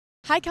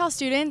Hi Cal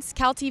students,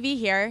 CalTV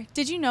here.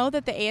 Did you know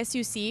that the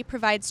ASUC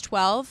provides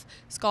 12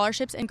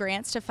 scholarships and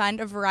grants to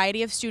fund a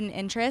variety of student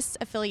interests,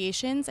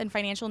 affiliations, and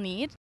financial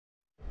need?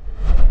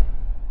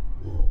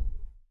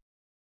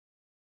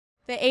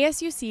 The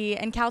ASUC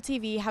and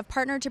CalTV have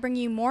partnered to bring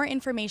you more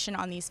information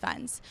on these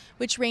funds,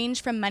 which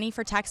range from money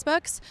for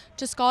textbooks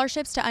to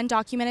scholarships to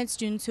undocumented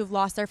students who have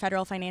lost their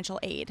federal financial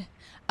aid.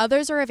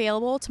 Others are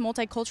available to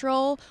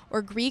multicultural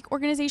or Greek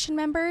organization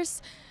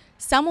members.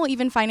 Some will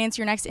even finance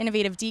your next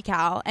innovative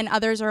decal, and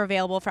others are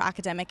available for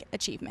academic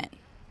achievement.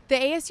 The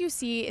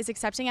ASUC is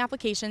accepting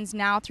applications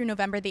now through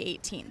November the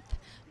 18th.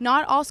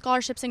 Not all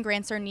scholarships and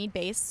grants are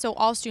need-based, so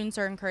all students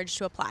are encouraged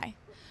to apply.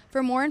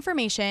 For more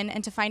information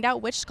and to find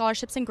out which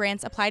scholarships and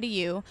grants apply to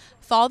you,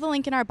 follow the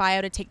link in our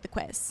bio to take the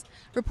quiz.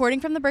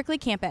 Reporting from the Berkeley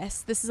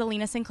campus, this is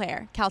Alina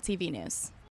Sinclair, CalTV News.